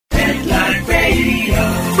Pet Life Radio.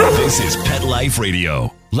 This is Pet Life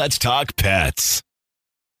Radio. Let's talk pets.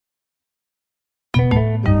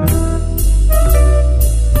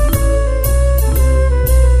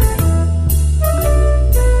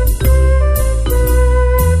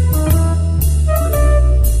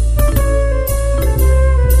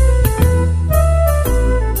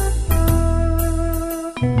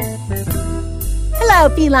 Hello,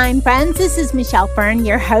 feline friends. This is Michelle Fern,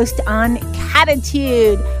 your host on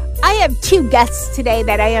Catitude. I have two guests today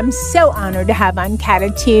that I am so honored to have on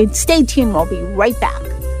Catitude. Stay tuned. We'll be right back.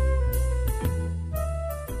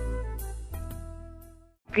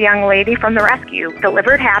 The young lady from the rescue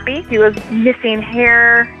delivered happy. He was missing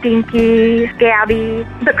hair, stinky, scabby.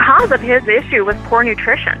 The cause of his issue was poor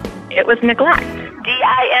nutrition. It was neglect.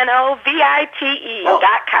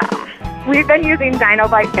 DINOVITE.com. We've been using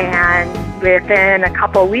Dinovite, and within a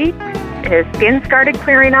couple weeks, his skin started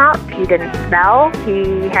clearing up. He didn't smell.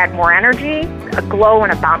 He had more energy, a glow,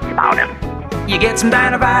 and a bounce about him. You get some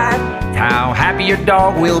Dinovite, how happy your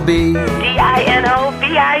dog will be.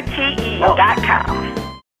 DINOVITE.com.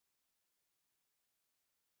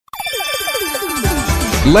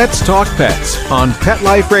 Let's Talk Pets on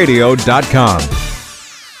PetLifeRadio.com.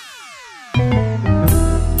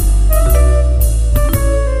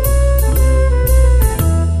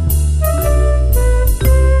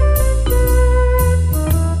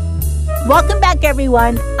 Welcome back,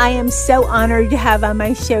 everyone. I am so honored to have on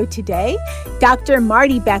my show today Dr.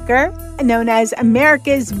 Marty Becker, known as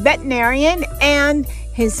America's Veterinarian, and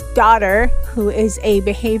his daughter, who is a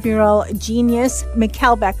behavioral genius,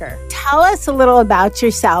 Mikkel Becker. Tell us a little about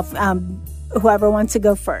yourself, whoever wants to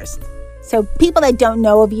go first. So people that don't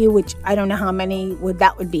know of you, which I don't know how many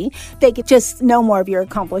that would be, they could just know more of your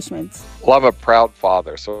accomplishments. Well, I'm a proud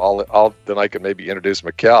father, so then I can maybe introduce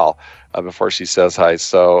Mikkel before she says hi.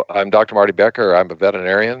 So I'm Dr. Marty Becker. I'm a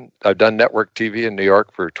veterinarian. I've done network TV in New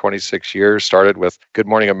York for 26 years, started with Good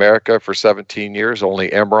Morning America for 17 years.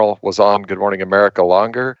 Only Emerald was on Good Morning America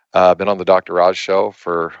longer. Been on the Dr. Oz show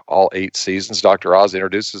for all 8 seasons. Dr. Oz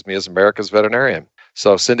introduces me as America's veterinarian.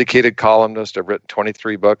 So syndicated columnist. I've written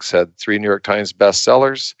 23 books, had 3 New York Times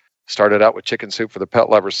bestsellers. Started out with Chicken Soup for the Pet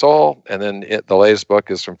Lover Soul, and then the latest book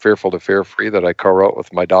is From Fearful to Fear-Free that I co-wrote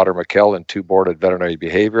with my daughter Mikkel and 2 boarded veterinary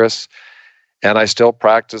behaviorists. And I still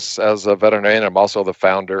practice as a veterinarian. I'm also the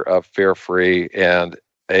founder of Fear-Free and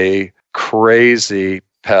a crazy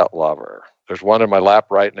pet lover. There's one in my lap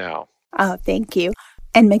right now. Oh, thank you.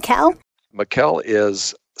 And Mikkel? Mikkel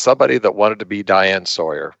is somebody that wanted to be Diane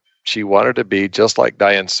Sawyer. She wanted to be just like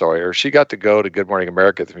Diane Sawyer. She got to go to Good Morning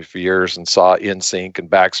America for a few years and saw NSYNC and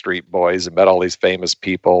Backstreet Boys and met all these famous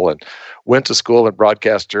people and went to school in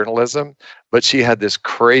broadcast journalism. But she had this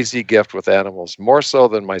crazy gift with animals, more so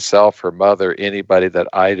than myself, her mother, anybody that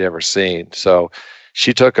I'd ever seen. So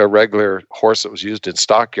she took a regular horse that was used in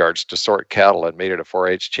stockyards to sort cattle and made it a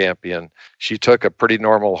 4-H champion. She took a pretty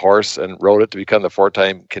normal horse and rode it to become the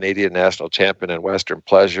 4-time Canadian national champion in Western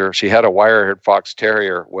Pleasure. She had a wire-haired fox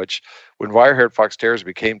terrier, which when wire-haired fox terriers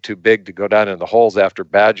became too big to go down in the holes after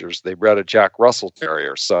badgers, they bred a Jack Russell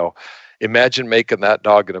Terrier. So imagine making that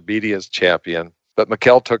dog an obedience champion. But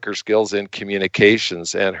Mikkel took her skills in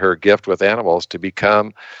communications and her gift with animals to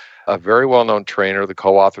become a very well-known trainer, the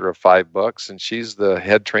co-author of 5 books, and she's the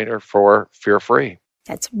head trainer for Fear-Free.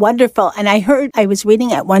 That's wonderful. And I was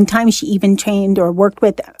reading at one time she even trained or worked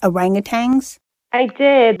with orangutans. I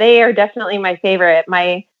did. They are definitely my favorite.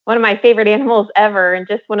 One of my favorite animals ever, and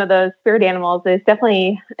just one of those spirit animals, is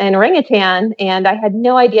definitely an orangutan. And I had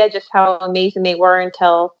no idea just how amazing they were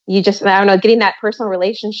until getting that personal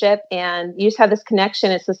relationship, and you just have this connection.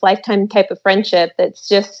 It's this lifetime type of friendship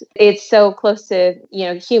it's so close to,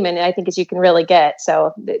 human, I think, as you can really get.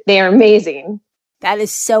 So they are amazing. That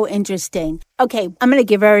is so interesting. Okay, I'm going to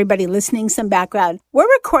give everybody listening some background.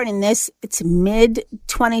 We're recording this. It's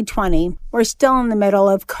mid-2020. We're still in the middle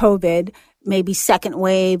of COVID, maybe second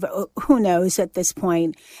wave, who knows at this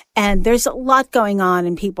point. And there's a lot going on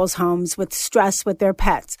in people's homes with stress with their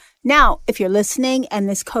pets. Now, if you're listening and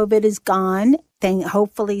this COVID is gone, then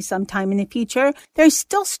hopefully sometime in the future, there's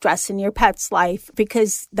still stress in your pet's life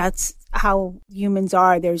because that's how humans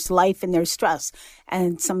are. There's life and there's stress.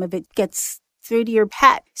 And some of it gets through to your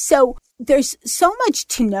pet. So there's so much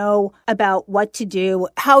to know about what to do,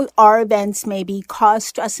 how our events maybe cause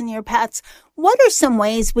stress in your pets. What are some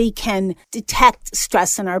ways we can detect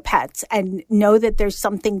stress in our pets and know that there's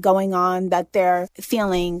something going on that they're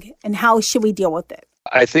feeling, and how should we deal with it?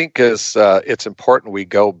 I think it's important we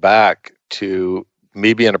go back to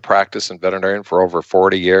me being a practicing veterinarian for over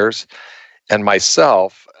 40 years. And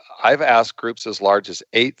myself, I've asked groups as large as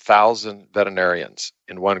 8,000 veterinarians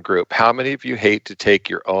in one group, how many of you hate to take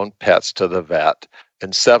your own pets to the vet?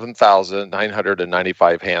 And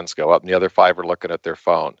 7,995 hands go up, and the other 5 are looking at their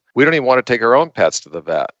phone. We don't even want to take our own pets to the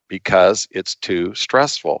vet because it's too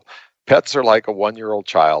stressful. Pets are like a 1-year-old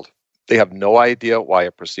child. They have no idea why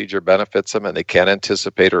a procedure benefits them, and they can't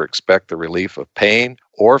anticipate or expect the relief of pain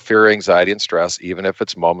or fear, anxiety, and stress, even if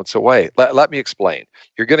it's moments away. Let me explain.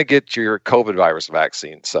 You're going to get your COVID virus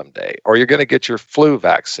vaccine someday, or you're going to get your flu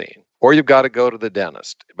vaccine, or you've got to go to the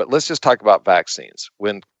dentist. But let's just talk about vaccines.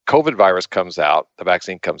 When COVID virus comes out, the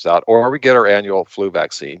vaccine comes out, or we get our annual flu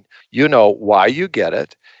vaccine, you know why you get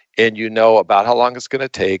it, and you know about how long it's going to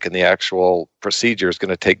take, and the actual procedure is going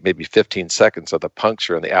to take maybe 15 seconds of the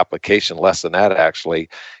puncture and the application, less than that actually.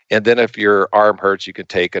 And then if your arm hurts, you can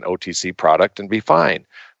take an OTC product and be fine.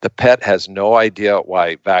 The pet has no idea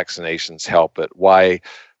why vaccinations help it, why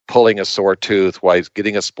pulling a sore tooth, why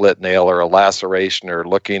getting a split nail or a laceration or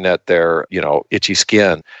looking at their, itchy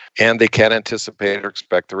skin. And they can't anticipate or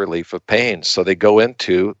expect the relief of pain. So they go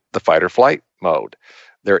into the fight or flight mode.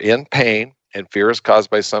 They're in pain, and fear is caused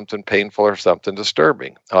by something painful or something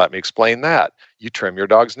disturbing. Now, let me explain that. You trim your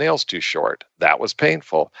dog's nails too short. That was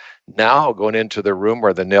painful. Now going into the room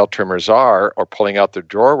where the nail trimmers are, or pulling out the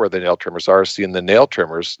drawer where the nail trimmers are, seeing the nail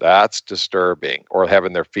trimmers, that's disturbing, or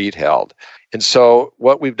having their feet held. And so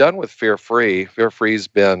what we've done with Fear-Free has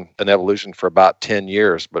been an evolution for about 10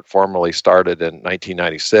 years, but formally started in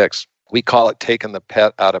 1996. We call it taking the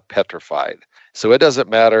pet out of petrified. So it doesn't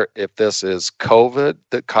matter if this is COVID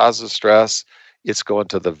that causes stress, it's going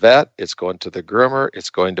to the vet, it's going to the groomer, it's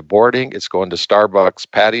going to boarding, it's going to Starbucks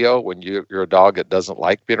patio when you're a dog that doesn't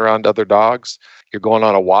like being around other dogs. You're going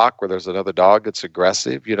on a walk where there's another dog that's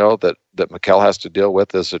aggressive, that Mikkel has to deal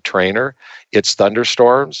with as a trainer. It's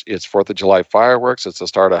thunderstorms, it's 4th of July fireworks, it's the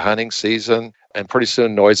start of hunting season, and pretty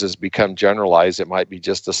soon noises become generalized. It might be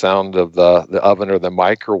just the sound of the oven or the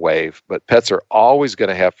microwave, but pets are always going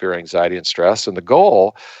to have fear, anxiety, and stress. And the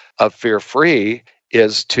goal of Fear-Free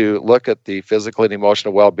is to look at the physical and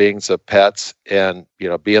emotional well-beings of pets and,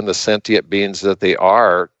 being the sentient beings that they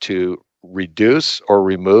are, to reduce or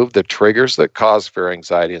remove the triggers that cause fear,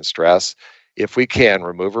 anxiety, and stress. If we can,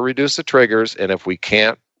 remove or reduce the triggers, and if we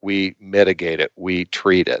can't, we mitigate it, we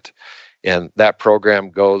treat it. And that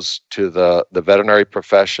program goes to the veterinary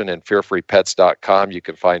profession, and fearfreepets.com. You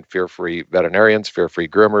can find Fear-Free veterinarians, Fear-Free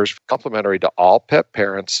groomers, complimentary to all pet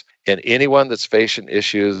parents and anyone that's facing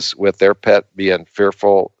issues with their pet being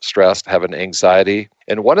fearful, stressed, having anxiety.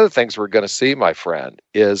 And one of the things we're going to see, my friend,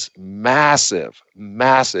 is massive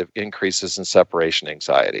increases in separation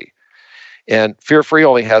anxiety. And Fear-Free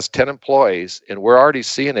only has 10 employees, and we're already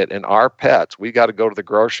seeing it in our pets. We got to go to the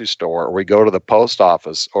grocery store, or we go to the post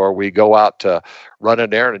office, or we go out to run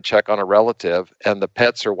an errand and check on a relative, and the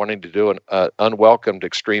pets are wanting to do an unwelcomed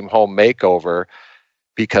extreme home makeover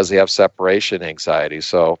because they have separation anxiety.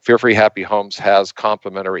 So Fear-Free Happy Homes has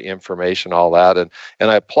complimentary information, all that. And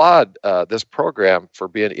I applaud this program for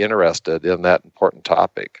being interested in that important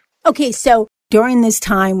topic. Okay, so during this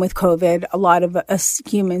time with COVID, a lot of us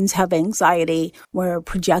humans have anxiety. We're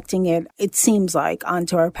projecting it seems like,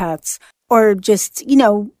 onto our pets. Or just,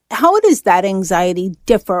 how does that anxiety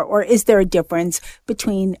differ? Or is there a difference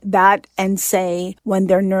between that and, say, when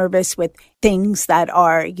they're nervous with things that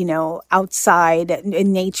are, outside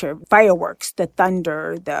in nature, fireworks, the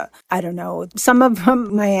thunder, some of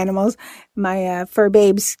them, my animals, my fur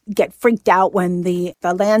babes get freaked out when the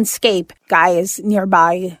landscape guy is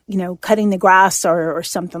nearby, cutting the grass or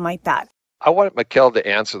something like that. I wanted Mikkel to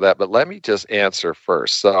answer that, but let me just answer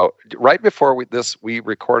first. So right before we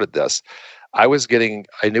recorded this, I knew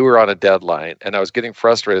we were on a deadline, and I was getting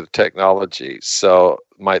frustrated with technology. So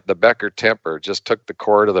the Becker temper just took the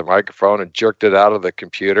cord of the microphone and jerked it out of the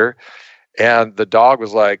computer. And the dog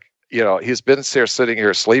was like, he's been sitting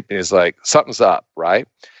here sleeping. He's like, something's up, right?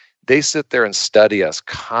 They sit there and study us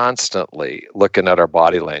constantly, looking at our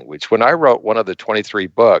body language. When I wrote one of the 23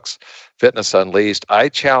 books, Fitness Unleashed, I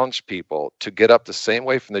challenged people to get up the same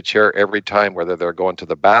way from the chair every time, whether they're going to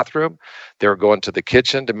the bathroom, they're going to the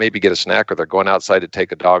kitchen to maybe get a snack, or they're going outside to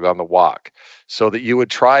take a dog on the walk, so that you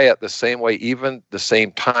would try it the same way, even the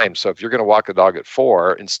same time. So if you're going to walk the dog at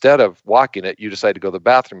 4, instead of walking it, you decide to go to the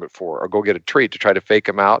bathroom at 4 or go get a treat to try to fake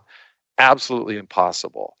them out. Absolutely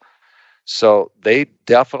impossible. So they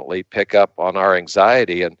definitely pick up on our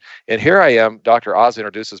anxiety. And here I am, Dr. Oz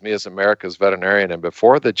introduces me as America's veterinarian. And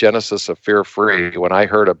before the genesis of Fear-Free, when I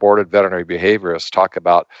heard a boarded veterinary behaviorist talk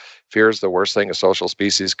about fear is the worst thing a social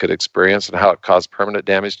species could experience and how it caused permanent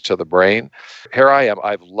damage to the brain, here I am.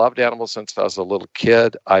 I've loved animals since I was a little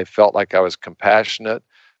kid. I felt like I was compassionate,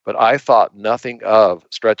 But I thought nothing of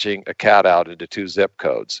stretching a cat out into 2 zip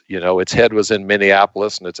codes. Its head was in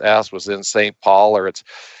Minneapolis and its ass was in St. Paul, or its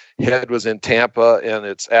head was in Tampa and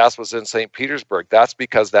its ass was in St. Petersburg. That's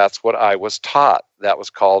because that's what I was taught. That was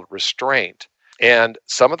called restraint. And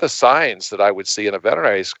some of the signs that I would see in a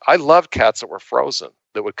veterinary, I loved cats that were frozen,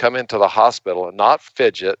 that would come into the hospital and not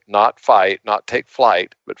fidget, not fight, not take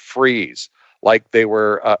flight, but freeze, like they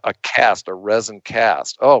were a resin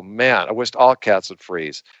cast. Oh man, I wished all cats would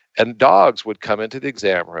freeze. And dogs would come into the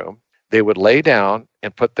exam room. They would lay down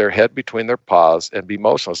and put their head between their paws and be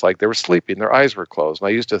motionless, like they were sleeping. Their eyes were closed. And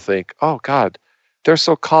I used to think, oh God, they're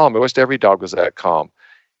so calm. I wished every dog was that calm.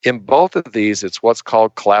 In both of these, it's what's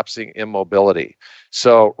called collapsing immobility.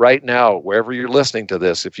 So right now, wherever you're listening to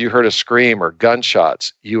this, if you heard a scream or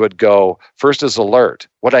gunshots, you would go, first is alert.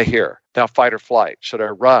 What'd I hear? Now fight or flight. Should I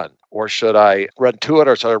run? Or should I run to it,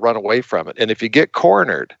 or should I run away from it? And if you get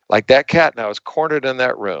cornered, like that cat now is cornered in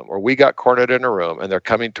that room, or we got cornered in a room and they're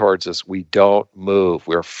coming towards us, we don't move.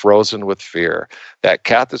 We're frozen with fear. That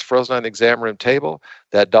cat that's frozen on the exam room table,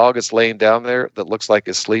 that dog is laying down there that looks like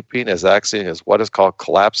is sleeping, is actually is what is called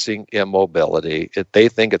collapsing immobility. They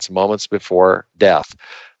think it's moments before death.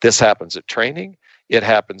 This happens at training. It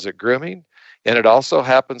happens at grooming. And it also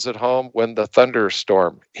happens at home when the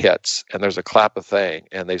thunderstorm hits and there's a clap of thing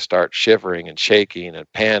and they start shivering and shaking and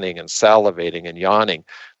panting and salivating and yawning.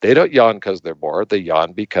 They don't yawn because they're bored. They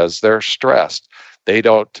yawn because they're stressed. They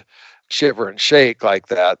don't shiver and shake like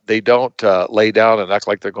that. They don't lay down and act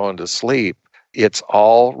like they're going to sleep. It's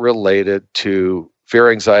all related to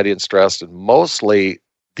fear, anxiety, and stress. And mostly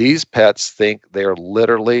these pets think they're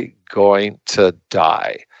literally going to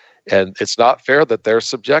die. And it's not fair that they're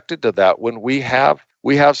subjected to that when we have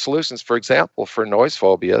solutions. For example, for noise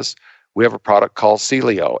phobias, we have a product called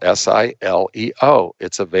Sileo, Sileo.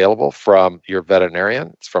 It's available from your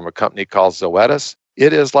veterinarian. It's from a company called Zoetis.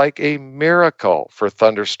 It is like a miracle for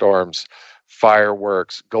thunderstorms,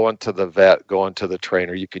 fireworks, going to the vet, going to the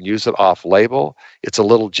trainer. You can use it off-label. It's a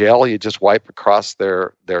little gel you just wipe across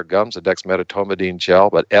their gums, a dexmedetomidine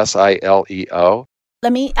gel, but Sileo.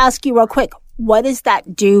 Let me ask you real quick. What does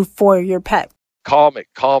that do for your pet?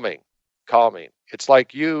 Calming. It's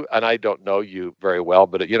like you, and I don't know you very well,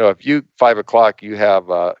 but if you 5 o'clock, you have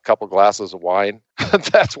a couple glasses of wine,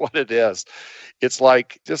 that's what it is. It's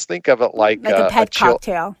like, just think of it like a pet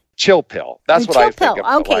cocktail. Chill pill. That's what I think of it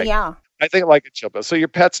okay, like. Yeah. I think like a chill pill. So your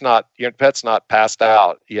pet's not passed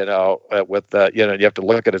out, with you have to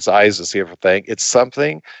look at its eyes to see everything. It's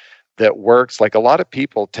something that works. Like a lot of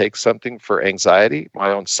people take something for anxiety. My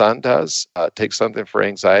own son does take something for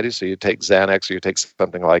anxiety. So you take Xanax or you take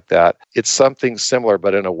something like that. It's something similar,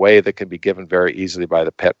 but in a way that can be given very easily by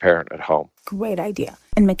the pet parent at home. Great idea.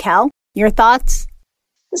 And Mikkel, your thoughts?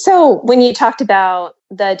 So when you talked about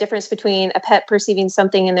the difference between a pet perceiving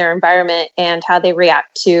something in their environment and how they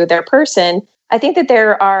react to their person, I think that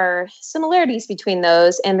there are similarities between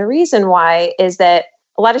those. And the reason why is that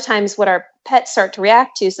a lot of times what our pets start to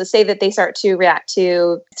react to, so say that they start to react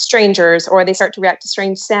to strangers or they start to react to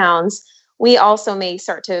strange sounds, we also may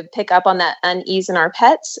start to pick up on that unease in our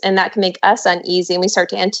pets, and that can make us uneasy, and we start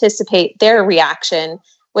to anticipate their reaction,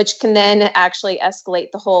 which can then actually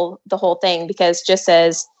escalate the whole thing. Because just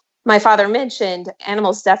as my father mentioned,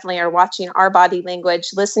 animals definitely are watching our body language,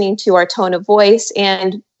 listening to our tone of voice,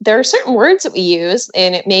 and there are certain words that we use,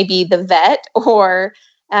 and it may be the vet or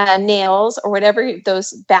nails or whatever,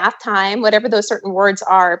 those bath time, whatever those certain words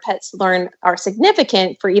are, pets learn are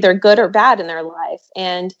significant for either good or bad in their life.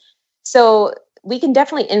 And so we can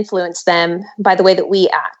definitely influence them by the way that we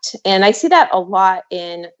act. And I see that a lot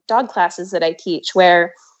in dog classes that I teach,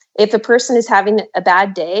 where if a person is having a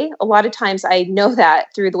bad day, a lot of times I know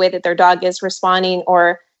that through the way that their dog is responding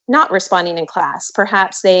or not responding in class.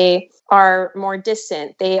 Perhaps they are more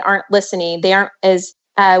distant. They aren't listening. They aren't as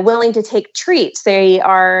willing to take treats. They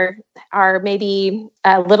are maybe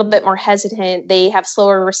a little bit more hesitant. They have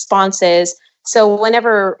slower responses. So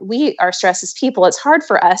whenever we are stressed as people, it's hard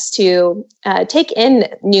for us to take in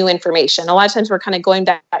new information. A lot of times we're kind of going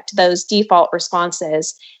back to those default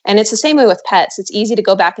responses. And it's the same way with pets. It's easy to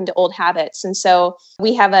go back into old habits. And so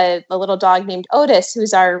we have a little dog named Otis,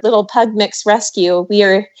 who's our little pug mix rescue. We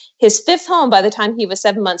are his 5th home by the time he was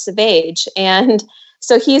 7 months of age. And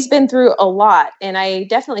so he's been through a lot, and I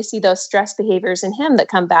definitely see those stress behaviors in him that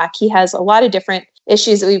come back. He has a lot of different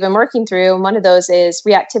issues that we've been working through, and one of those is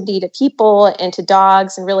reactivity to people and to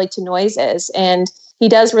dogs and really to noises. And he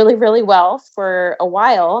does really, really well for a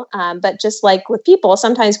while, but just like with people,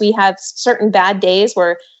 sometimes we have certain bad days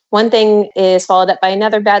where one thing is followed up by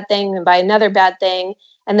another bad thing and by another bad thing,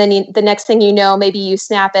 and then the next thing you know, maybe you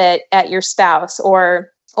snap at your spouse, or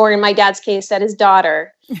or in my dad's case, at his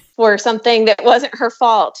daughter for something that wasn't her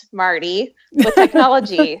fault, Marty, with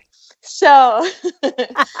technology. So,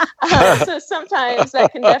 so sometimes that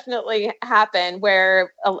can definitely happen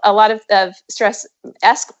where a lot of stress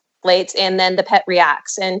escalates and then the pet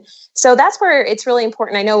reacts. And so that's where it's really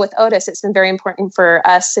important. I know with Otis, it's been very important for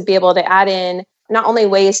us to be able to add in not only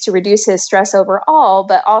ways to reduce his stress overall,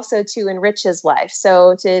 but also to enrich his life.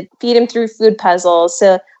 So to feed him through food puzzles,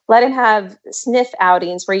 to let him have sniff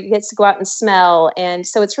outings where he gets to go out and smell. And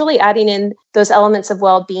so it's really adding in those elements of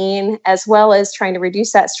well-being, as well as trying to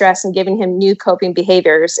reduce that stress and giving him new coping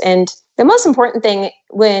behaviors. And the most important thing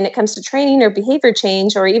when it comes to training or behavior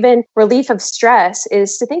change, or even relief of stress,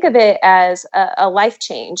 is to think of it as a life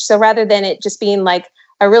change. So rather than it just being like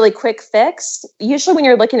a really quick fix, usually when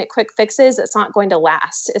you're looking at quick fixes, it's not going to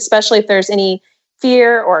last, especially if there's any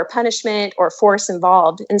fear or punishment or force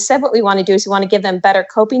involved. Instead, what we want to do is we want to give them better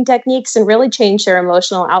coping techniques and really change their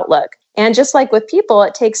emotional outlook. And just like with people,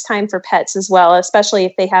 it takes time for pets as well, especially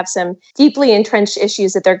if they have some deeply entrenched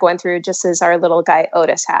issues that they're going through, just as our little guy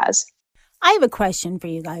Otis has. I have a question for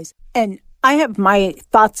you guys. And I have my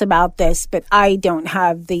thoughts about this, but I don't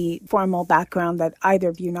have the formal background that either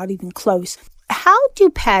of you, not even close. How do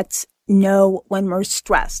pets know when we're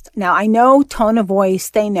stressed? Now, I know tone of voice,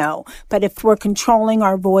 they know, but if we're controlling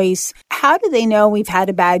our voice, how do they know we've had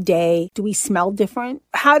a bad day? Do we smell different?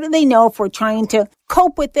 How do they know if we're trying to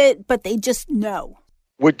cope with it, but they just know?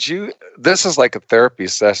 This is like a therapy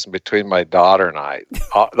session between my daughter and I.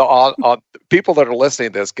 People that are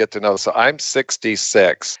listening to this get to know. So I'm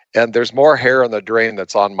 66 and there's more hair on the drain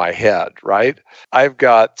that's on my head, right? I've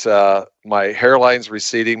got my hairline's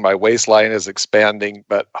receding, my waistline is expanding,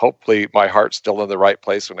 but hopefully my heart's still in the right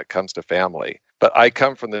place when it comes to family. But I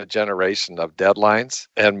come from the generation of deadlines.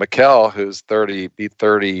 And Mikkel, who's 30,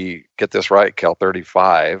 get this right, Kel,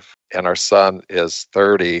 35, and our son is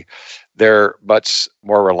 30, they're much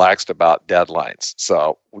more relaxed about deadlines.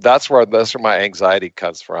 So that's where my anxiety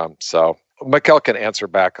comes from. So Mikkel can answer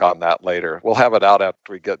back on that later. We'll have it out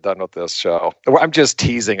after we get done with this show. I'm just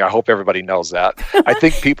teasing. I hope everybody knows that. I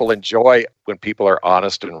think people enjoy when people are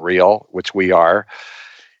honest and real, which we are.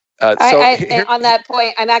 On that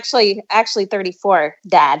point, I'm actually 34,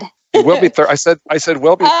 Dad. We'll be I said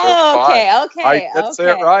we'll be 35. Oh, okay. I did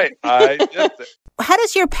say it right. I did. How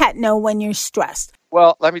does your pet know when you're stressed?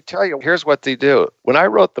 Well, let me tell you, here's what they do. When I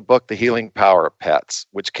wrote the book, The Healing Power of Pets,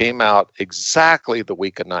 which came out exactly the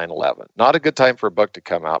week of 9/11, not a good time for a book to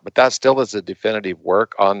come out, but that still is a definitive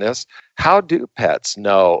work on this. How do pets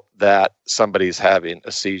know that somebody's having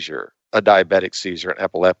a seizure, a diabetic seizure, an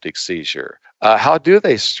epileptic seizure? How do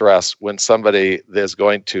they stress when somebody is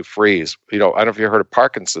going to freeze? I don't know if you've heard of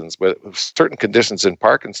Parkinson's, but certain conditions in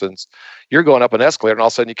Parkinson's, you're going up an escalator and all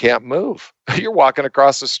of a sudden you can't move. You're walking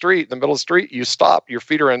across the street, in the middle of the street, you stop. Your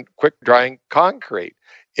feet are in quick drying concrete.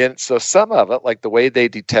 And so some of it, like the way they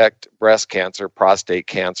detect breast cancer, prostate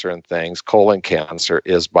cancer and things, colon cancer,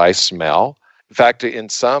 is by smell. In fact, in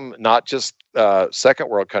some, not just second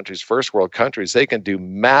world countries, first world countries, they can do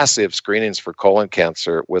massive screenings for colon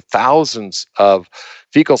cancer with thousands of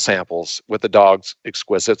fecal samples with the dog's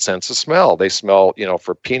exquisite sense of smell. They smell,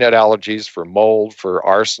 for peanut allergies, for mold, for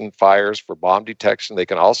arson fires, for bomb detection. They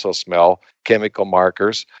can also smell chemical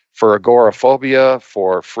markers. For agoraphobia,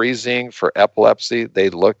 for freezing, for epilepsy, they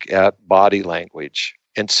look at body language.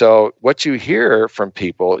 And so what you hear from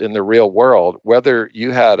people in the real world, whether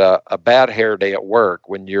you had a bad hair day at work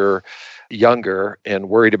when you're younger and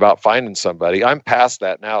worried about finding somebody, I'm past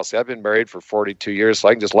that now. See, I've been married for 42 years, so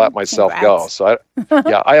I can just let myself go. So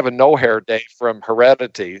I have a no hair day from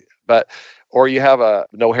heredity, or you have a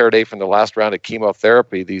no hair day from the last round of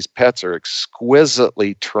chemotherapy. These pets are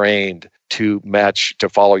exquisitely trained to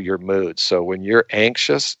follow your mood. So when you're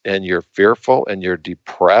anxious and you're fearful and you're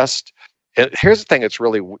depressed, and here's the thing that's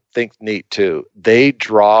really neat too. They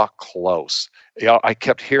draw close. I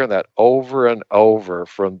kept hearing that over and over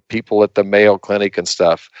from people at the Mayo Clinic and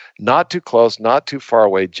stuff. Not too close, not too far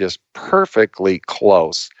away, just perfectly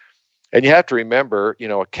close. And you have to remember,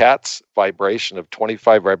 a cat's vibration of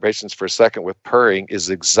 25 vibrations per second with purring is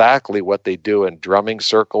exactly what they do in drumming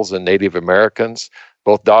circles in Native Americans.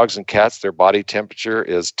 Both dogs and cats, their body temperature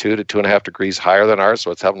is 2 to 2.5 degrees higher than ours, so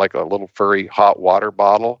it's having like a little furry hot water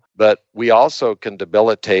bottle. But we also can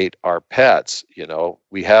debilitate our pets.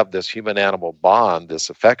 We have this human-animal bond, this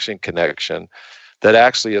affection connection that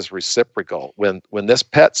actually is reciprocal. When this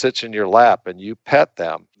pet sits in your lap and you pet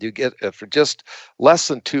them, you get, for just less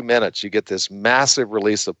than 2 minutes, you get this massive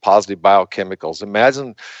release of positive biochemicals.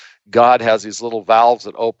 Imagine God has these little valves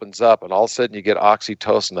that opens up, and all of a sudden you get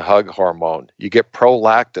oxytocin, the hug hormone. You get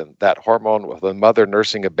prolactin, that hormone with a mother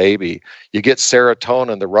nursing a baby. You get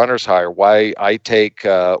serotonin, the runner's high, or why I take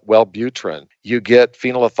Wellbutrin. You get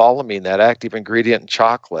phenylethylamine, that active ingredient in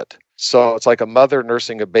chocolate. So it's like a mother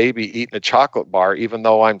nursing a baby eating a chocolate bar, even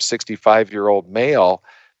though I'm 65-year-old male.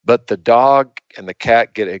 But the dog and the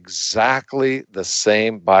cat get exactly the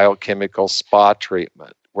same biochemical spa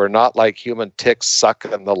treatment. We're not like human ticks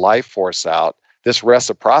sucking the life force out. This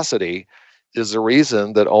reciprocity is the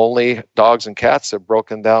reason that only dogs and cats have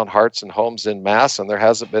broken down hearts and homes en masse, and there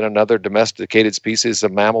hasn't been another domesticated species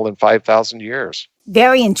of mammal in 5,000 years.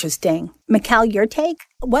 Very interesting. Mikkel, your take?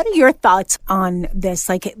 What are your thoughts on this?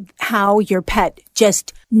 Like how your pet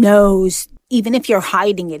just knows, even if you're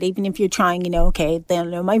hiding it, even if you're trying, okay, they'll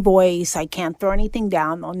know my voice. I can't throw anything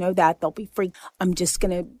down. They'll know that. They'll be free. I'm just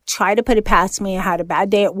going to try to put it past me. I had a bad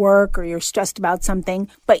day at work or you're stressed about something,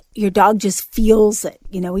 but your dog just feels it,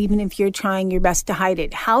 even if you're trying your best to hide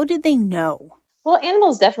it. How do they know? Well,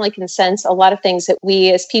 animals definitely can sense a lot of things that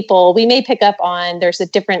we as people, we may pick up on. There's a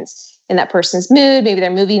difference in that person's mood. Maybe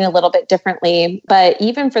they're moving a little bit differently. But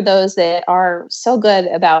even for those that are so good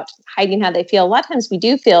about hiding how they feel, a lot of times we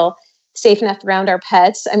do feel safe enough around our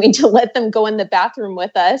pets. I mean, to let them go in the bathroom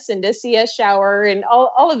with us and to see us shower and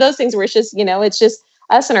all of those things where it's just, it's just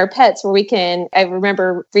us and our pets where we can. I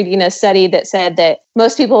remember reading a study that said that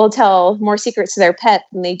most people will tell more secrets to their pet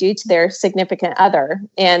than they do to their significant other.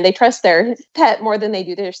 And they trust their pet more than they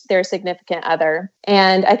do their significant other.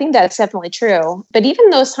 And I think that's definitely true. But even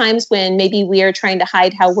those times when maybe we are trying to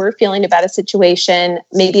hide how we're feeling about a situation,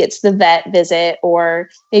 maybe it's the vet visit or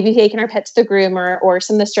maybe taking our pet to the groomer or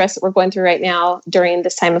some of the stress that we're going through right now during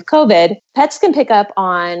this time of COVID, pets can pick up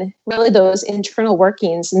on really those internal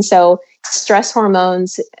workings. And so stress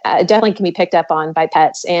hormones definitely can be picked up on by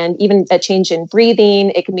pets, and even a change in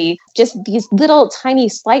breathing. It can be just these little tiny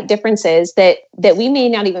slight differences that we may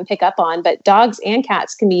not even pick up on, but dogs and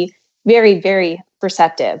cats can be very, very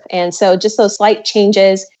perceptive. And so just those slight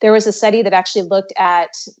changes, there was a study that actually looked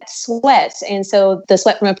at sweat. And so the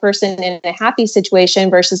sweat from a person in a happy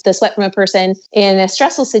situation versus the sweat from a person in a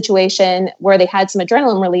stressful situation where they had some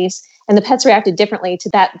adrenaline release. And the pets reacted differently to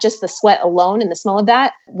that, just the sweat alone and the smell of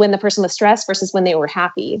that when the person was stressed versus when they were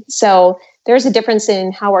happy. So there's a difference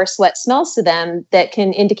in how our sweat smells to them that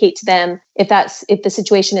can indicate to them if the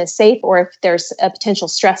situation is safe or if there's a potential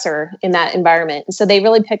stressor in that environment. And so they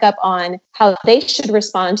really pick up on how they should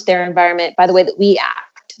respond to their environment by the way that we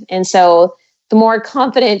act. And so the more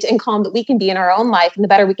confident and calm that we can be in our own life and the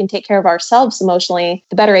better we can take care of ourselves emotionally,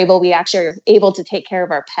 the better we actually are able to take care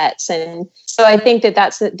of our pets. And so I think that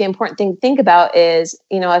that's the important thing to think about is,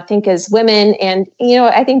 I think as women and,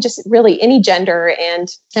 I think just really any gender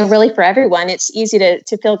and really for everyone, it's easy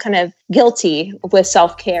to feel kind of guilty with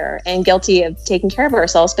self-care and guilty of taking care of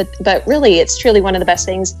ourselves. But really, it's truly one of the best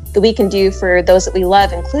things that we can do for those that we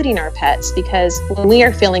love, including our pets, because when we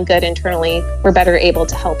are feeling good internally, we're better able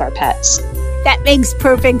to help our pets. That makes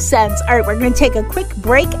perfect sense. All right, we're going to take a quick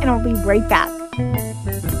break and I'll be right back.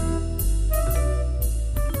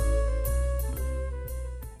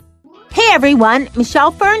 Hey everyone,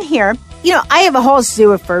 Michelle Fern here. I have a whole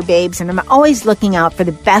zoo of fur babes and I'm always looking out for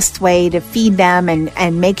the best way to feed them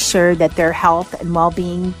and make sure that their health and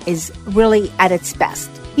well-being is really at its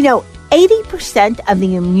best. 80% of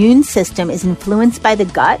the immune system is influenced by the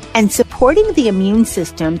gut, and supporting the immune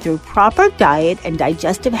system through proper diet and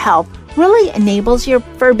digestive health really enables your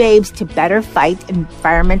fur babes to better fight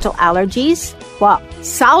environmental allergies. Well,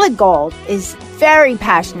 Solid Gold is very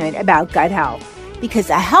passionate about gut health because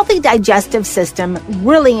a healthy digestive system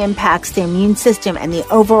really impacts the immune system and the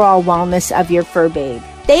overall wellness of your fur babe.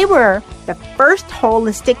 They were the first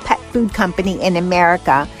holistic pet food company in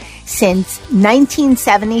America since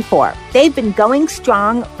 1974. They've been going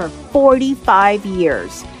strong for 45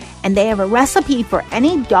 years, and they have a recipe for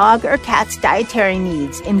any dog or cat's dietary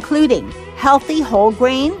needs, including healthy whole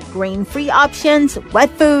grain, grain-free options,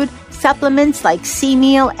 wet food, supplements like sea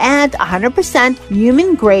meal, and 100%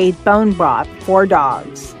 human-grade bone broth for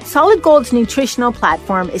dogs. Solid Gold's nutritional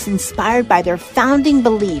platform is inspired by their founding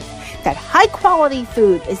belief that high-quality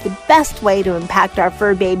food is the best way to impact our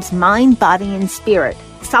fur babe's mind, body, and spirit.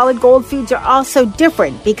 Solid Gold foods are also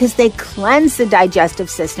different because they cleanse the digestive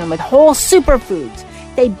system with whole superfoods.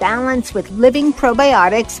 They balance with living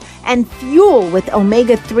probiotics and fuel with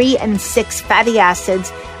omega-3 and 6 fatty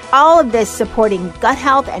acids. All of this supporting gut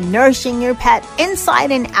health and nourishing your pet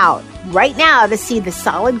inside and out. Right now, to see the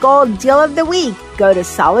Solid Gold deal of the week, go to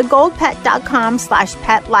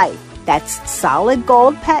solidgoldpet.com/petlife. That's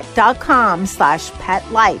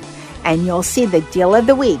solidgoldpet.com/petlife. And you'll see the deal of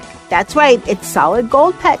the week. That's right. It's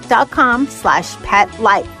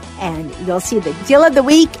solidgoldpet.com/petlife. And you'll see the deal of the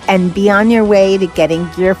week and be on your way to getting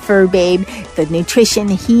your fur babe the nutrition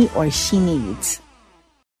he or she needs.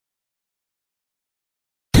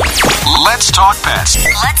 Let's talk pets.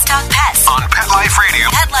 Let's talk pets On Pet Life Radio.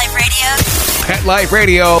 Pet Life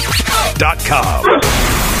Radio. PetLifeRadio.com.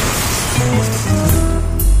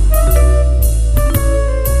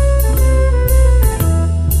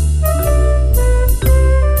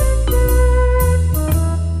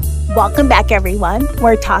 Welcome back, everyone.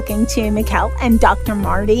 We're talking to Mikkel and Dr.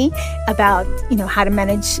 Marty about, how to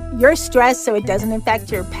manage your stress so it doesn't affect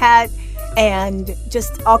your pet and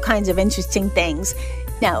just all kinds of interesting things.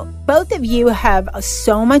 Now, both of you have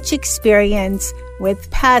so much experience with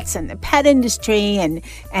pets and the pet industry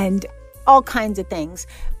and all kinds of things.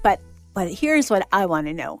 But here's what I want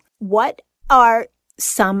to know. What are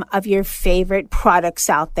some of your favorite products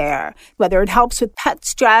out there, whether it helps with pet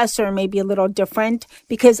stress or maybe a little different?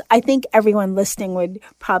 Because I think everyone listening would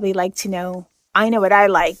probably like to know, I know what I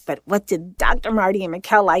like, but what did Dr. Marty and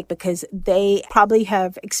Mikkel like? Because they probably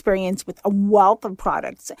have experience with a wealth of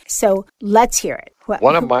products. So let's hear it.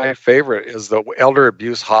 One of my favorite is the elder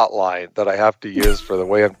abuse hotline that I have to use for the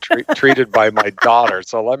way I'm treated by my daughter.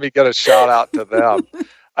 So let me get a shout out to them.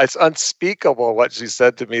 It's unspeakable what she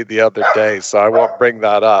said to me the other day, so I won't bring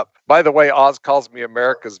that up. By the way, Oz calls me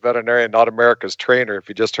America's veterinarian, not America's trainer, if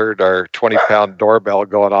you just heard our 20-pound doorbell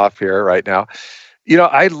going off here right now.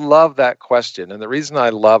 I love that question, and the reason I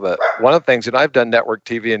love it, one of the things, I've done network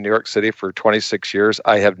TV in New York City for 26 years.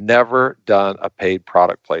 I have never done a paid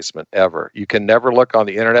product placement, ever. You can never look on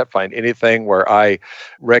the internet, find anything where I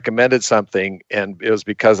recommended something, and it was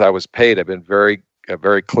because I was paid. I've been very,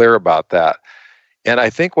 very clear about that. And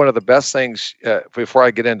I think one of the best things, before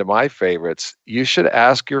I get into my favorites, you should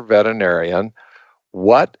ask your veterinarian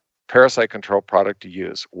what parasite control product to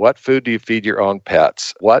use. What food do you feed your own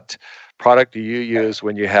pets? What product do you use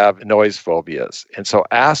when you have noise phobias? And so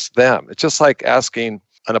ask them. It's just like asking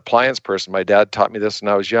an appliance person. My dad taught me this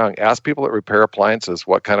when I was young. Ask people that repair appliances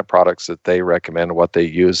what kind of products that they recommend, what they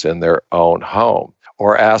use in their own home.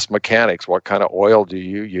 Or ask mechanics, what kind of oil do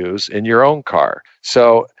you use in your own car?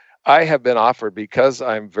 So I have been offered, because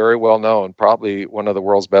I'm very well known, probably one of the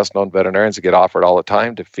world's best known veterinarians, to get offered all the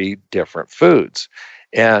time to feed different foods.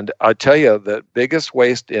 And I tell you, the biggest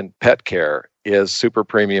waste in pet care is super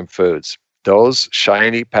premium foods. Those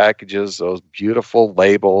shiny packages, those beautiful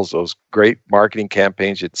labels, those great marketing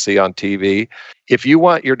campaigns you'd see on TV. If you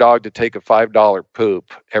want your dog to take a $5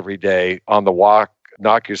 poop every day on the walk,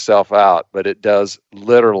 knock yourself out, but it does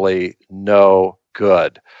literally no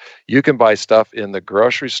good. You can buy stuff in the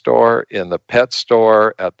grocery store, in the pet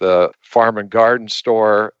store, at the farm and garden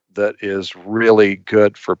store that is really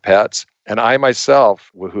good for pets. And I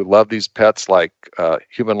myself, who love these pets like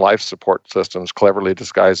human life support systems cleverly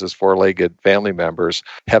disguised as four-legged family members,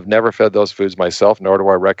 have never fed those foods myself, nor do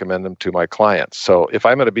I recommend them to my clients. So if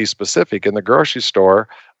I'm going to be specific, in the grocery store,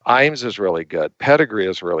 Iams is really good. Pedigree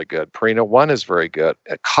is really good. Purina One is very good.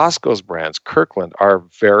 Costco's brands, Kirkland, are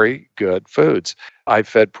very good foods. I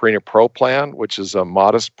fed Purina Pro Plan, which is a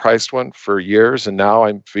modest priced one, for years, and now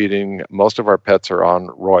I'm feeding, most of our pets are on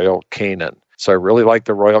Royal Canin. So I really like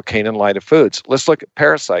the Royal Canin line of foods. Let's look at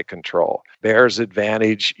parasite control. Bear's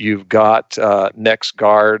Advantage, you've got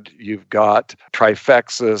NexGard, you've got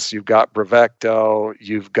Trifexis, you've got Bravecto,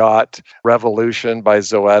 you've got Revolution by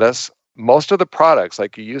Zoetis. Most of the products,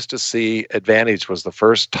 like you used to see, Advantage was the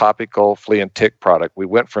first topical flea and tick product. We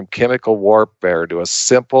went from chemical warfare to a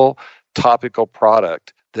simple topical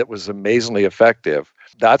product that was amazingly effective.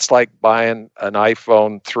 That's like buying an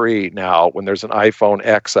iPhone 3 now when there's an iPhone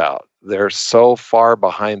X out. They're so far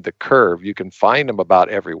behind the curve. You can find them about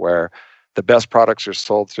everywhere. The best products are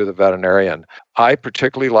sold through the veterinarian. I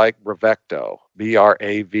particularly like Bravecto,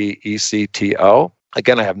 Bravecto.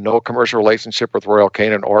 Again, I have no commercial relationship with Royal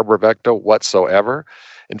Canin or Bravecto whatsoever.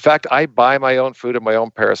 In fact, I buy my own food and my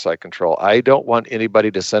own parasite control. I don't want anybody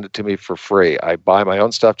to send it to me for free. I buy my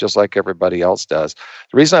own stuff just like everybody else does.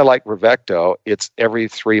 The reason I like Bravecto, it's every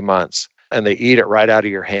 3 months, and they eat it right out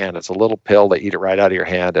of your hand. It's a little pill. They eat it right out of your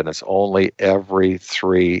hand, and it's only every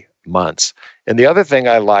 3 months. And the other thing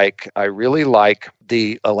I really like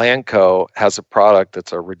the Elanco has a product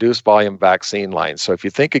that's a reduced volume vaccine line. So if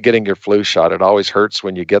you think of getting your flu shot, it always hurts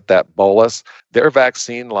when you get that bolus. Their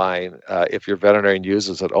vaccine line, if your veterinarian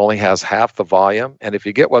uses it, only has half the volume. And if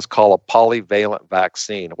you get what's called a polyvalent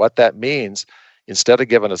vaccine, what that means, instead of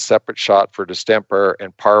giving a separate shot for distemper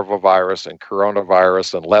and parvovirus and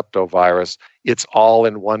coronavirus and leptovirus, it's all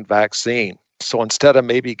in one vaccine. So instead of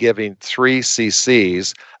maybe giving 3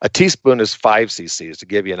 cc's, a teaspoon is 5 cc's to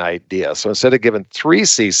give you an idea. So instead of giving 3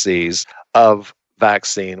 cc's of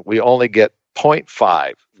vaccine, we only get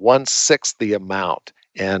 0.5, 1/6 the amount.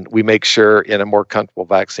 And we make sure in a more comfortable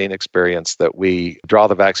vaccine experience that we draw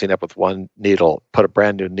the vaccine up with one needle, put a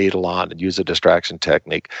brand new needle on, and use a distraction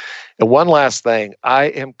technique. And one last thing, I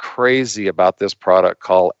am crazy about this product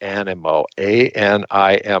called Animo,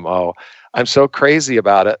 Animo. I'm so crazy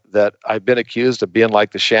about it that I've been accused of being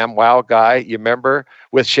like the ShamWow guy. You remember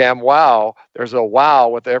with ShamWow, there's a wow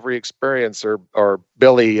with every experience, or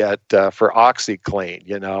Billy at for OxyClean,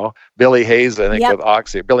 you know, Billy Hayes, I think,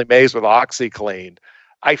 with Billy Mays with OxyClean.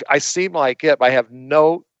 I seem like it, but I have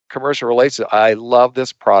no commercial relation. I love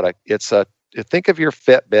this product. It's think of your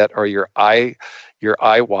Fitbit or your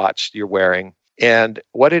iWatch you're wearing. And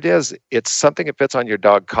what it is, it's something that fits on your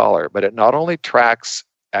dog collar, but it not only tracks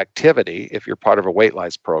activity if you're part of a weight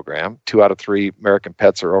loss program. 2 out of 3 American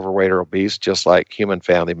pets are overweight or obese, just like human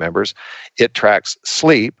family members. It tracks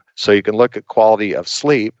sleep, so you can look at quality of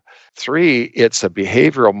sleep. 3, it's a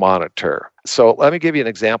behavioral monitor. So let me give you an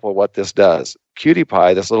example of what this does. Cutie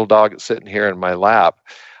Pie, this little dog that's sitting here in my lap,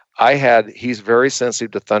 he's very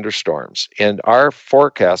sensitive to thunderstorms. And our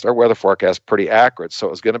weather forecast, pretty accurate. So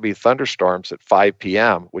it was going to be thunderstorms at 5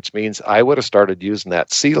 p.m., which means I would have started using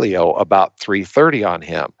that Celio about 3:30 on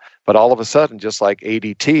him. But all of a sudden, just like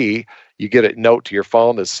ADT, you get a note to your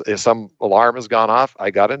phone that some alarm has gone off.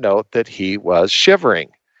 I got a note that he was shivering.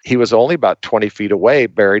 He was only about 20 feet away,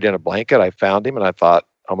 buried in a blanket. I found him and I thought,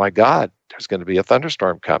 oh my God, there's going to be a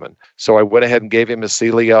thunderstorm coming. So I went ahead and gave him a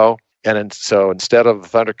Celio. And so instead of the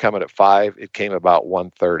thunder coming at 5, it came about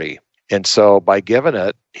 1:30. And so by giving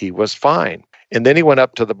it, he was fine. And then he went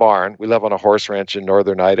up to the barn. We live on a horse ranch in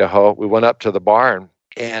northern Idaho. We went up to the barn.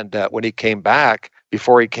 And when he came back,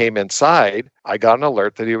 before he came inside, I got an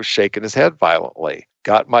alert that he was shaking his head violently.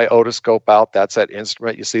 Got my otoscope out. That's that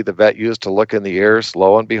instrument you see the vet use to look in the ears.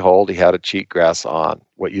 Lo and behold, he had a cheatgrass on.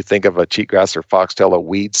 What you think of a cheatgrass or foxtail, a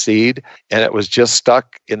weed seed. And it was just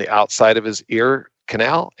stuck in the outside of his ear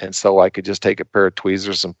canal. And so I could just take a pair of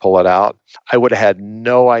tweezers and pull it out. I would have had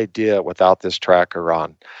no idea without this tracker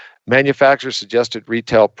on. Manufacturer suggested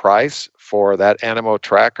retail price for that Animo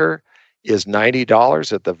tracker is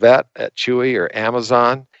 $90 at the vet, at Chewy or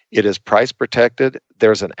Amazon. It is price protected.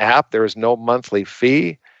 There's an app. There is no monthly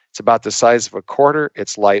fee. It's about the size of a quarter.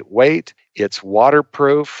 It's lightweight. It's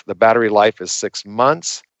waterproof. The battery life is 6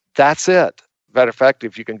 months. That's it. Matter of fact,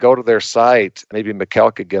 if you can go to their site, maybe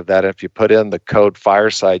Mikkel could give that. If you put in the code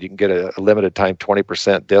Fireside, you can get a limited time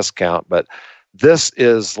 20% discount. But this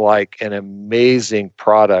is like an amazing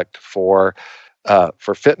product for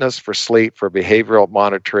fitness, for sleep, for behavioral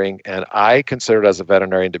monitoring. And I consider it as a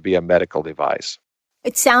veterinarian to be a medical device.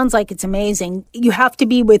 It sounds like it's amazing. You have to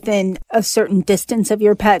be within a certain distance of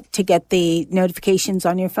your pet to get the notifications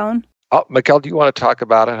on your phone? Oh, Mikkel, do you want to talk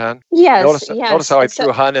about it, hon? Yes. Notice how I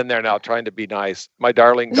threw Hun in there now, trying to be nice. My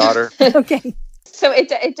darling daughter. Okay. So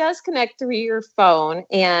it does connect through your phone,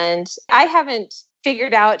 and I haven't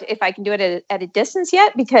figured out if I can do it at a distance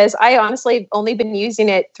yet, because I honestly have only been using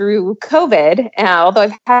it through COVID, although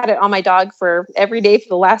I've had it on my dog for every day for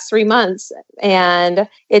the last 3 months. And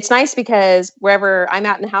it's nice because wherever I'm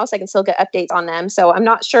at in the house, I can still get updates on them. So I'm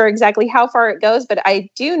not sure exactly how far it goes, but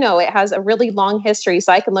I do know it has a really long history.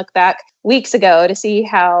 So I can look back weeks ago to see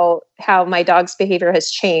how my dog's behavior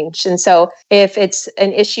has changed. And so if it's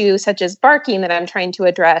an issue such as barking that I'm trying to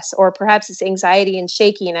address, or perhaps it's anxiety and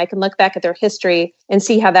shaking, I can look back at their history and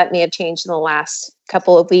see how that may have changed in the last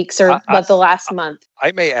couple of weeks or the last month.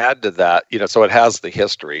 I may add to that, so it has the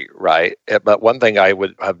history, right? But one thing I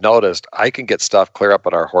would have noticed, I can get stuff clear up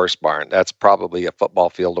at our horse barn. That's probably a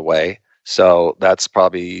football field away. So that's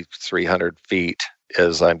probably 300 feet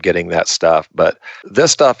as I'm getting that stuff. But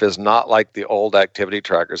this stuff is not like the old activity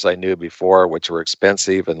trackers I knew before, which were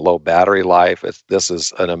expensive and low battery life. This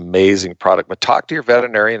is an amazing product. But talk to your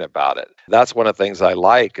veterinarian about it. That's one of the things I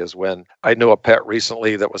like, is when I knew a pet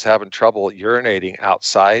recently that was having trouble urinating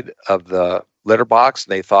outside of the litter box,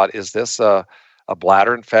 and they thought, is this a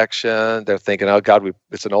bladder infection? They're thinking, oh God,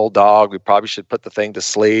 it's an old dog. We probably should put the thing to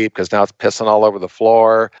sleep because now it's pissing all over the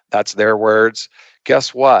floor. That's their words.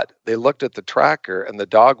 Guess what? They looked at the tracker and the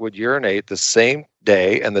dog would urinate the same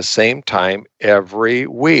day and the same time every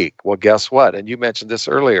week. Well, guess what? And you mentioned this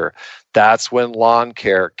earlier. That's when lawn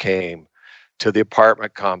care came to the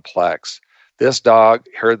apartment complex. This dog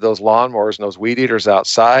heard those lawnmowers and those weed eaters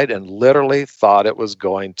outside and literally thought it was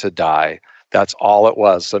going to die. That's all it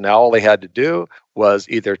was. So now all they had to do was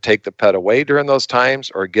either take the pet away during those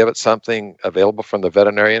times or give it something available from the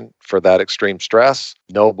veterinarian for that extreme stress.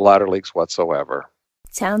 No bladder leaks whatsoever.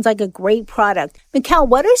 Sounds like a great product. Mikkel,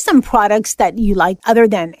 what are some products that you like other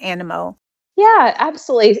than Animo? Yeah,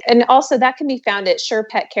 absolutely. And also that can be found at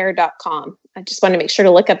surepetcare.com. I just want to make sure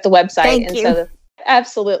to look up the website. Thank you. So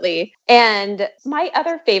absolutely. And my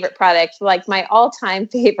other favorite product, like my all-time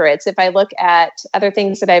favorites, if I look at other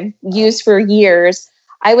things that I've used for years,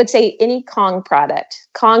 I would say any Kong product.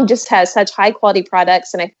 Kong just has such high quality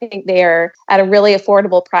products, and I think they are at a really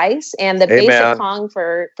affordable price. And the basic Kong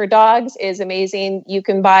for dogs is amazing. You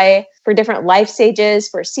can buy for different life stages,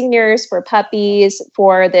 for seniors, for puppies,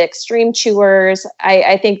 for the extreme chewers.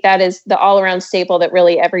 I think that is the all-around staple that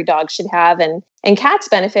really every dog should have. And cats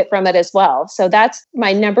benefit from it as well. So that's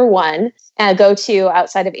my number one go-to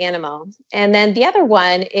outside of Animo. And then the other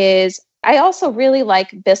one is I also really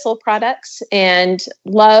like Bissell products and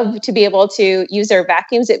love to be able to use their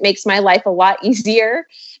vacuums. It makes my life a lot easier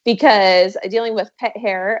because dealing with pet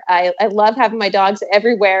hair, I love having my dogs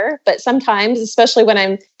everywhere. But sometimes, especially when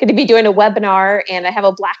I'm going to be doing a webinar and I have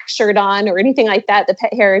a black shirt on or anything like that, the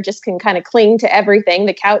pet hair just can kind of cling to everything,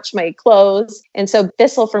 the couch, my clothes. And so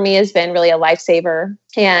Bissell for me has been really a lifesaver.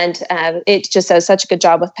 And it just does such a good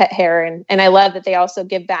job with pet hair. And I love that they also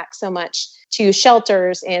give back so much to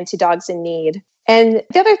shelters and to dogs in need. And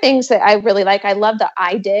the other things that I really like, I love the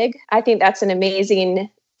iDig. I think that's an amazing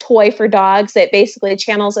toy for dogs that basically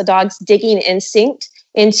channels a dog's digging instinct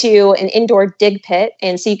into an indoor dig pit.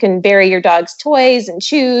 And so you can bury your dog's toys and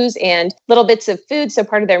chews and little bits of food, so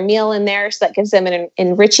part of their meal in there. So that gives them an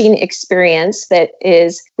enriching experience that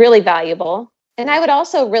is really valuable. And I would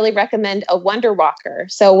also really recommend a Wonder Walker.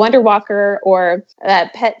 So Wonder Walker or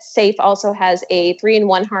Pet Safe also has a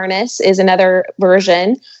 3-in-1 harness is another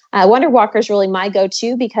version. Wonder Walker is really my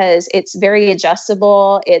go-to because it's very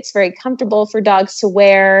adjustable. It's very comfortable for dogs to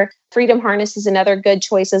wear. Freedom Harness is another good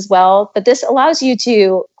choice as well. But this allows you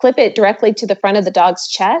to clip it directly to the front of the dog's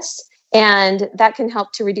chest. And that can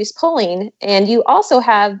help to reduce pulling. And you also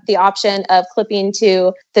have the option of clipping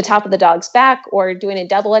to the top of the dog's back or doing a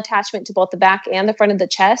double attachment to both the back and the front of the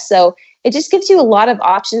chest. So it just gives you a lot of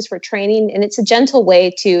options for training. And it's a gentle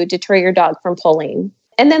way to deter your dog from pulling.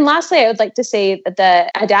 And then lastly, I would like to say that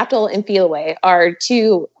the Adaptil and Feliway are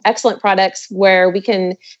two excellent products where we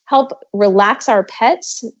can help relax our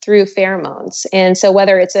pets through pheromones. And so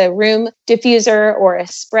whether it's a room diffuser or a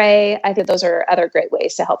spray, I think those are other great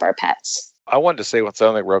ways to help our pets. I wanted to say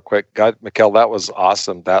something real quick. God, Mikkel, that was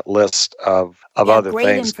awesome, that list of other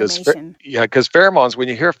things. Because pheromones, when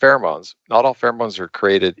you hear pheromones, not all pheromones are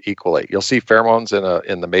created equally. You'll see pheromones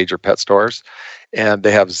in the major pet stores, and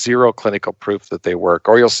they have zero clinical proof that they work.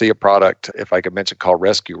 Or you'll see a product, if I could mention, called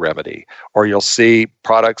Rescue Remedy. Or you'll see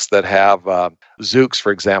products that have, Zoox,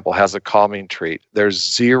 for example, has a calming treat.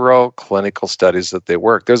 There's zero clinical studies that they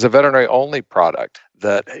work. There's a veterinary-only product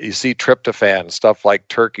that you see tryptophan, stuff like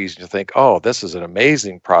turkeys, and you think, oh, this is an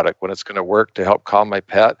amazing product when it's going to work to help calm my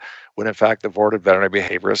pet, when in fact the board of veterinary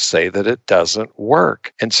behaviorists say that it doesn't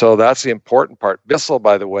work. And so that's the important part. Bissell,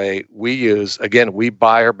 by the way, we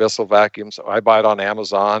buy our Bissell vacuums. I buy it on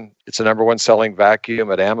Amazon. It's the number one selling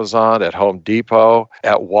vacuum at Amazon, at Home Depot,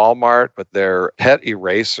 at Walmart, but their pet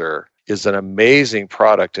eraser is an amazing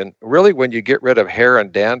product. And really, when you get rid of hair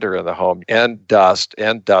and dander in the home and dust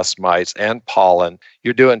mites and pollen,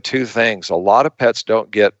 you're doing two things. A lot of pets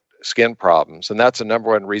don't get skin problems, and that's the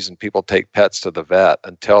number one reason people take pets to the vet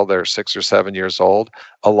until they're 6 or 7 years old.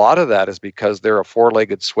 A lot of that is because they're a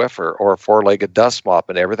four-legged Swiffer or a four-legged dust mop,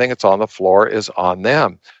 and everything that's on the floor is on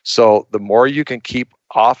them. So the more you can keep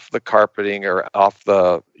off the carpeting or off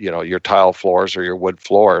the, your tile floors or your wood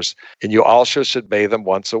floors, and you also should bathe them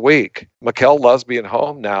once a week. Mikkel loves being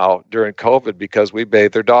home now during COVID because we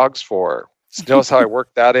bathe their dogs for her. Notice how I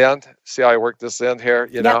worked that end? See how I worked this end here?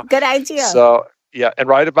 Good idea. So, yeah, and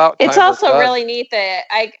right about it's also really neat that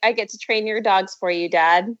I get to train your dogs for you,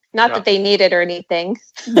 Dad. Not that they need it or anything.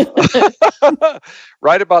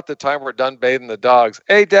 Right about the time we're done bathing the dogs.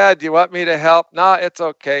 Hey, Dad, do you want me to help? No, it's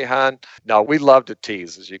okay, hon. No, we love to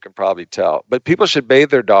tease, as you can probably tell. But people should bathe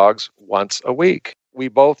their dogs once a week. We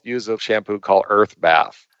both use a shampoo called Earth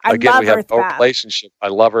Bath. Again, we have no relationship. I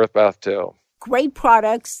love Earth Bath too. Great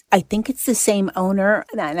products. I think it's the same owner,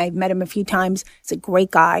 and I've met him a few times. He's a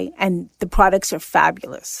great guy, and the products are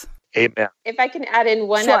fabulous. Amen. If I can add in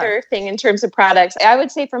one other thing in terms of products, I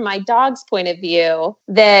would say from my dog's point of view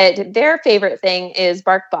that their favorite thing is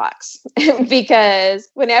BarkBox because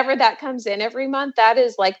whenever that comes in every month, that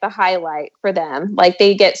is like the highlight for them. Like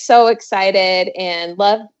they get so excited and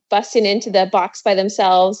love busting into the box by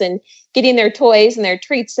themselves and getting their toys and their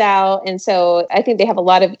treats out. And so I think they have a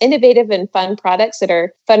lot of innovative and fun products that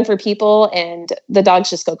are fun for people, and the dogs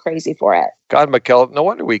just go crazy for it. God, Mikkel, no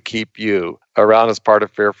wonder we keep you around as part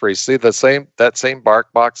of Fear Free. See, that same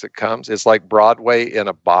bark box that comes, it's like Broadway in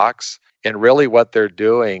a box. And really what they're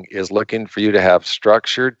doing is looking for you to have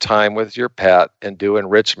structured time with your pet and do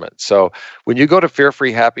enrichment. So when you go to Fear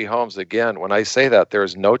Free Happy Homes, again, when I say that, there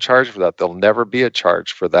is no charge for that. There'll never be a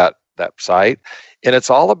charge for that site. And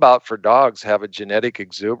it's all about, for dogs, have a genetic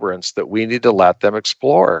exuberance that we need to let them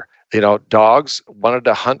explore. Dogs wanted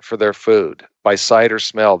to hunt for their food by sight or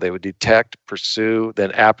smell. They would detect, pursue,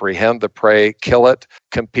 then apprehend the prey, kill it,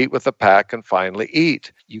 compete with the pack, and finally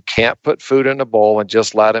eat. You can't put food in a bowl and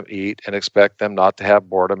just let them eat and expect them not to have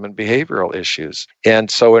boredom and behavioral issues. And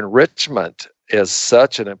so enrichment is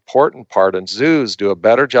such an important part, and zoos do a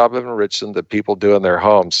better job of enriching than people do in their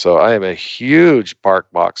homes. So I am a huge bark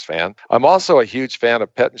box fan. I'm also a huge fan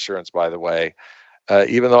of pet insurance, by the way.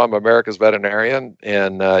 Even though I'm America's veterinarian,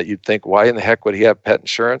 and you'd think, why in the heck would he have pet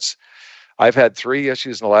insurance? I've had 3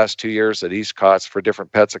 issues in the last 2 years that each cost, for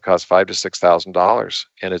different pets, it costs $5,000 to $6,000.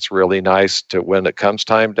 And it's really nice to, when it comes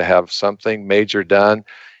time to have something major done,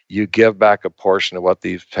 you give back a portion of what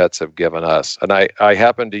these pets have given us. And I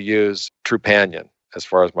happen to use Trupanion as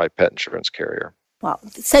far as my pet insurance carrier. Well,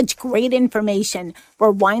 such great information.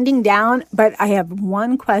 We're winding down, but I have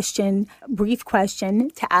one question, brief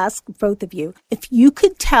question to ask both of you. If you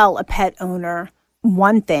could tell a pet owner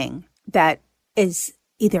one thing that is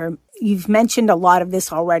either, you've mentioned a lot of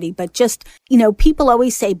this already, but just, people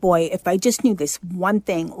always say, boy, if I just knew this one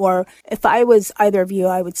thing, or if I was either of you,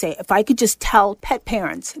 I would say, if I could just tell pet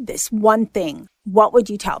parents this one thing, what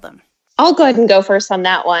would you tell them? I'll go ahead and go first on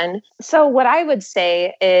that one. So what I would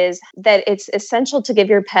say is that it's essential to give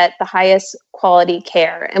your pet the highest quality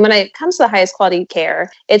care. And when it comes to the highest quality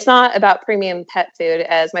care, it's not about premium pet food,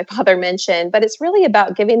 as my father mentioned, but it's really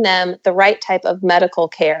about giving them the right type of medical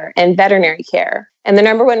care and veterinary care. And the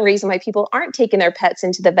number one reason why people aren't taking their pets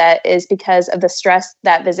into the vet is because of the stress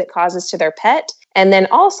that visit causes to their pet, and then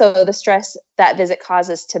also the stress that visit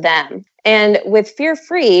causes to them. And with Fear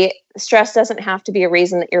Free, stress doesn't have to be a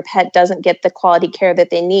reason that your pet doesn't get the quality care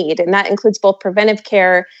that they need. And that includes both preventive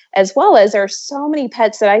care, as well as there are so many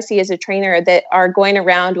pets that I see as a trainer that are going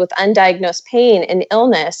around with undiagnosed pain and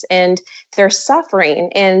illness, and they're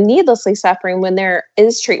suffering and needlessly suffering when there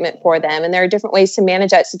is treatment for them. And there are different ways to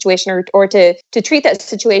manage that situation or to treat that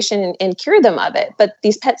situation and cure them of it. But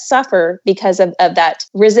these pets suffer because of that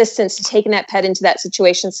resistance to taking that pet into that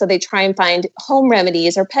situation. So they try and find home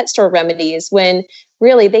remedies or pet store remedies when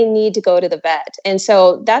really they need to go to the vet. And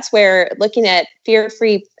so that's where, looking at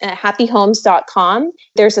fearfreehappyhomes.com,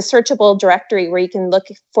 there's a searchable directory where you can look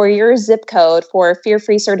for your zip code for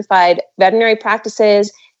Fear-Free certified veterinary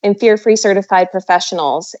practices and Fear-Free certified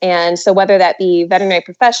professionals. And so whether that be veterinary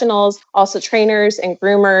professionals, also trainers and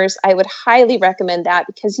groomers, I would highly recommend that,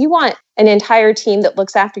 because you want an entire team that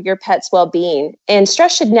looks after your pet's well-being. And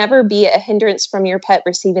stress should never be a hindrance from your pet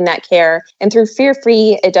receiving that care. And through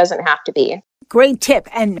Fear-Free, it doesn't have to be. Great tip.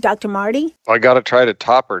 And Dr. Marty? I got to try to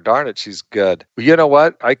top her. Darn it, she's good. Well, you know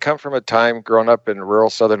what? I come from a time growing up in rural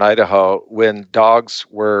southern Idaho when dogs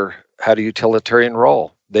had a utilitarian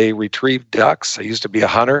role. They retrieved ducks. I used to be a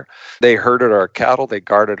hunter. They herded our cattle. They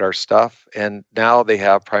guarded our stuff. And now they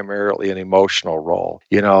have primarily an emotional role.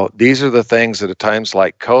 These are the things at times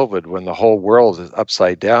like COVID, when the whole world is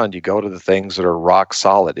upside down, you go to the things that are rock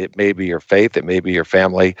solid. It may be your faith. It may be your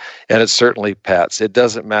family. And it's certainly pets. It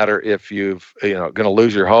doesn't matter if you've, going to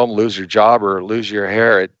lose your home, lose your job, or lose your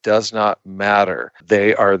hair. It does not matter.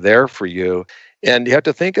 They are there for you. And you have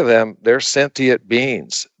to think of them, they're sentient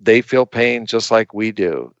beings. They feel pain just like we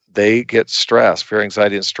do. They get stress, fear,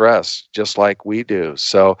 anxiety, and stress just like we do.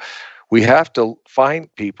 So we have to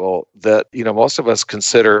find people that, most of us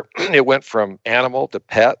consider it went from animal to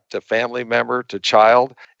pet to family member to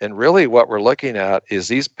child. And really what we're looking at is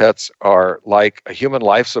these pets are like a human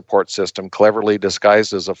life support system cleverly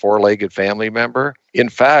disguised as a four-legged family member. In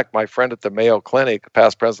fact, my friend at the Mayo Clinic,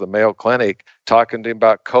 past president of the Mayo Clinic, talking to him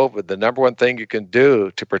about COVID, the number one thing you can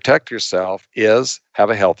do to protect yourself is have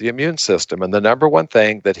a healthy immune system. And the number one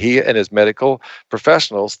thing that he and his medical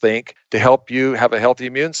professionals think to help you have a healthy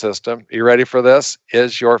immune system, you ready for this,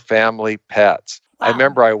 is your family pets. Wow. I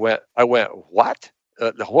remember I went, what?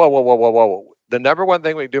 Whoa. The number one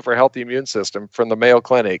thing we can do for a healthy immune system from the Mayo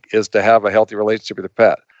Clinic is to have a healthy relationship with the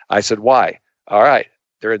pet. I said, why? All right.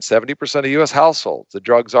 They're in 70% of U.S. households. The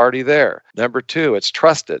drug's already there. Number 2, it's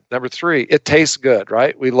trusted. Number 3, it tastes good,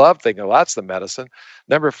 right? We love thinking, well, that's the medicine.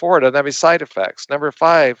 Number 4, it doesn't have any side effects. Number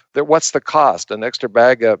 5, what's the cost? An extra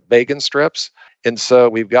bag of bacon strips? And so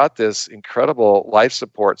we've got this incredible life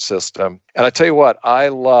support system. And I tell you what,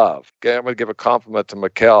 I'm going to give a compliment to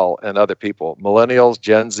Mikkel and other people. Millennials,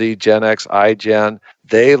 Gen Z, Gen X, iGen,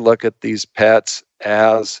 they look at these pets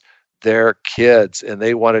as their kids and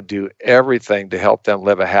they want to do everything to help them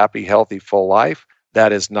live a happy, healthy, full life.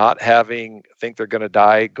 That is not think they're going to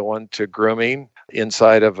die going to grooming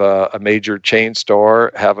inside of a major chain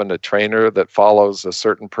store, having a trainer that follows a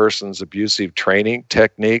certain person's abusive training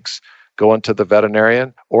techniques, going to the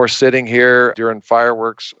veterinarian, or sitting here during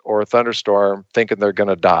fireworks or a thunderstorm thinking they're going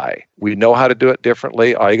to die. We know how to do it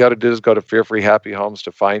differently. All you got to do is go to Fear Free Happy Homes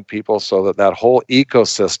to find people so that whole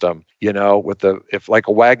ecosystem, if like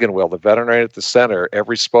a wagon wheel, the veterinarian at the center,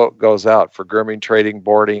 every spoke goes out for grooming, trading,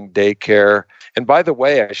 boarding, daycare. And by the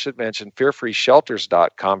way, I should mention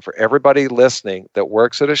fearfreeshelters.com for everybody listening that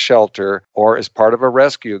works at a shelter or is part of a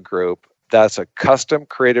rescue group. That's a custom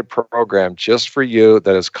created program just for you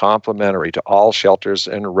that is complimentary to all shelters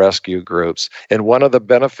and rescue groups. And one of the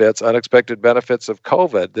unexpected benefits of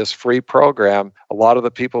COVID, this free program, a lot of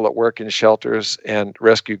the people that work in shelters and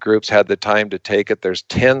rescue groups had the time to take it. There's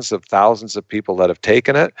tens of thousands of people that have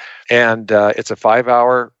taken it. And it's a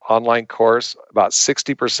 5-hour online course. About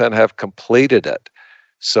 60% have completed it.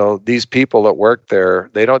 So these people that work there,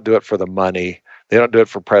 they don't do it for the money. They don't do it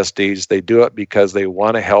for prestige. They do it because they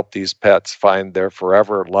want to help these pets find their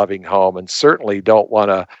forever loving home, and certainly don't want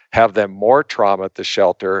to have them more trauma at the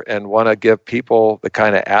shelter, and want to give people the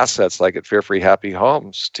kind of assets like at Fear Free Happy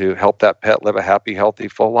Homes to help that pet live a happy, healthy,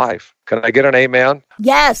 full life. Can I get an amen?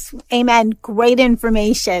 Yes, amen. Great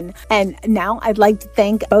information. And now I'd like to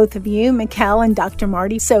thank both of you, Mikkel and Dr.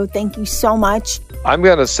 Marty. So thank you so much. I'm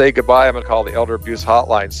going to say goodbye. I'm going to call the Elder Abuse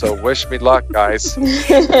Hotline. So wish me luck, guys.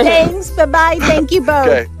 Thanks. Bye-bye. Thank you both.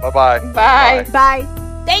 Okay. Bye-bye. Bye. Bye.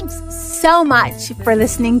 Thanks so much for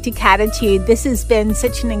listening to Catitude. This has been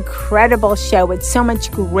such an incredible show with so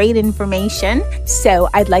much great information. So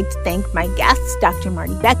I'd like to thank my guests, Dr.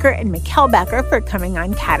 Marty Becker and Mikkel Becker, for coming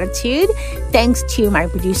on Catitude. Thanks to my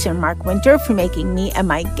producer, Mark Winter, for making me and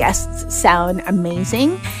my guests sound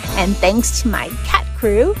amazing. And thanks to my cat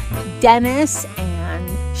crew, Dennis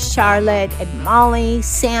and Charlotte and Molly,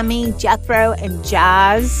 Sammy, Jethro, and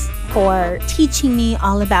Jazz, for teaching me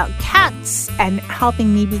all about cats and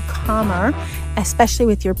helping me be calmer, especially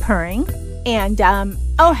with your purring. And,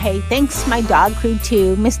 hey, thanks to my dog crew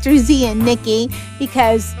too, Mr. Z and Nikki,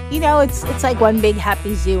 because, it's like one big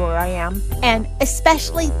happy zoo where I am. And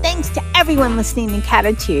especially thanks to everyone listening to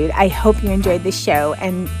Catitude. I hope you enjoyed the show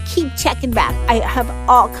and keep checking back. I have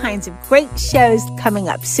all kinds of great shows coming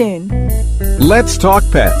up soon. Let's Talk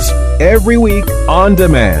Pets, every week on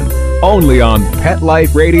demand, only on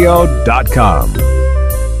PetLifeRadio.com.